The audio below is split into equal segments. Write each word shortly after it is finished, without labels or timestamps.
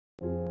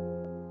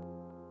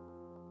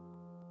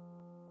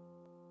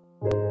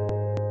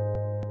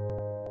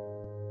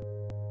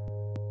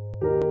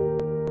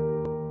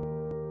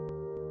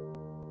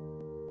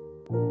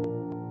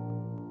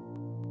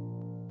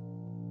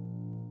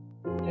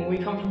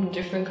come from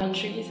different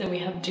countries and we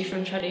have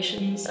different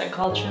traditions and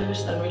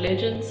cultures and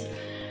religions.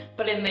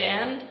 But in the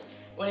end,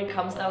 when it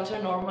comes down to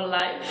a normal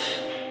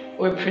life,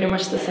 we're pretty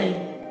much the same.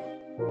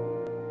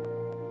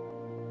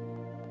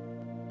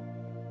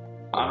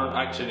 I don't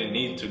actually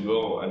need to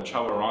go and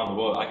travel around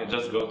the world. I can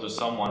just go to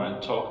someone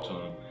and talk to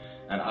him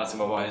and ask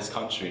him about his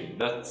country.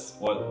 That's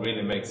what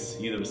really makes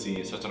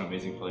UWC such an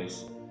amazing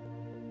place.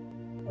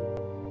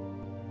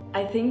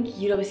 I think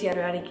UWC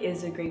Adriatic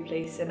is a great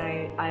place, and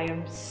I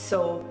am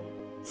so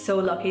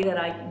lucky that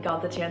I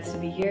got the chance to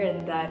be here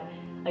and that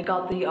I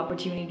got the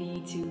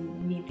opportunity to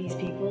meet these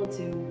people,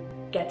 to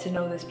get to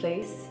know this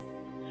place.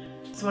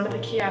 So one of the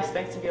key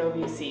aspects of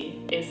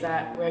UWC is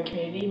that we're a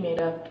community made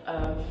up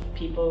of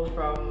people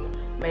from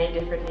many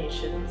different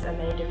nations and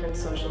many different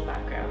social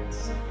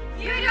backgrounds.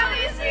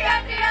 UWC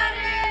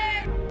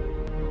Adriatic!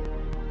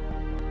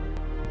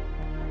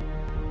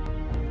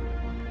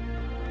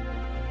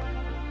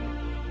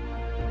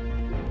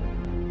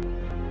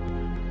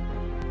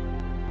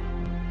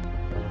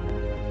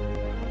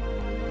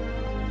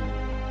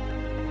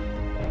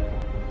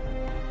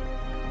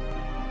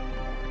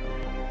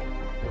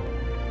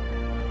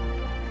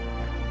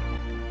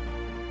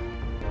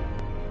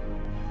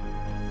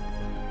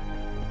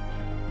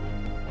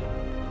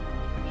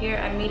 Here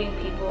I'm meeting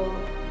people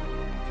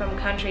from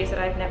countries that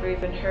I've never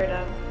even heard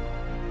of,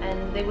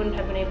 and they wouldn't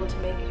have been able to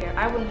make it here.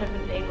 I wouldn't have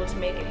been able to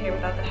make it here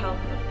without the help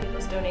of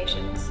people's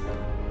donations.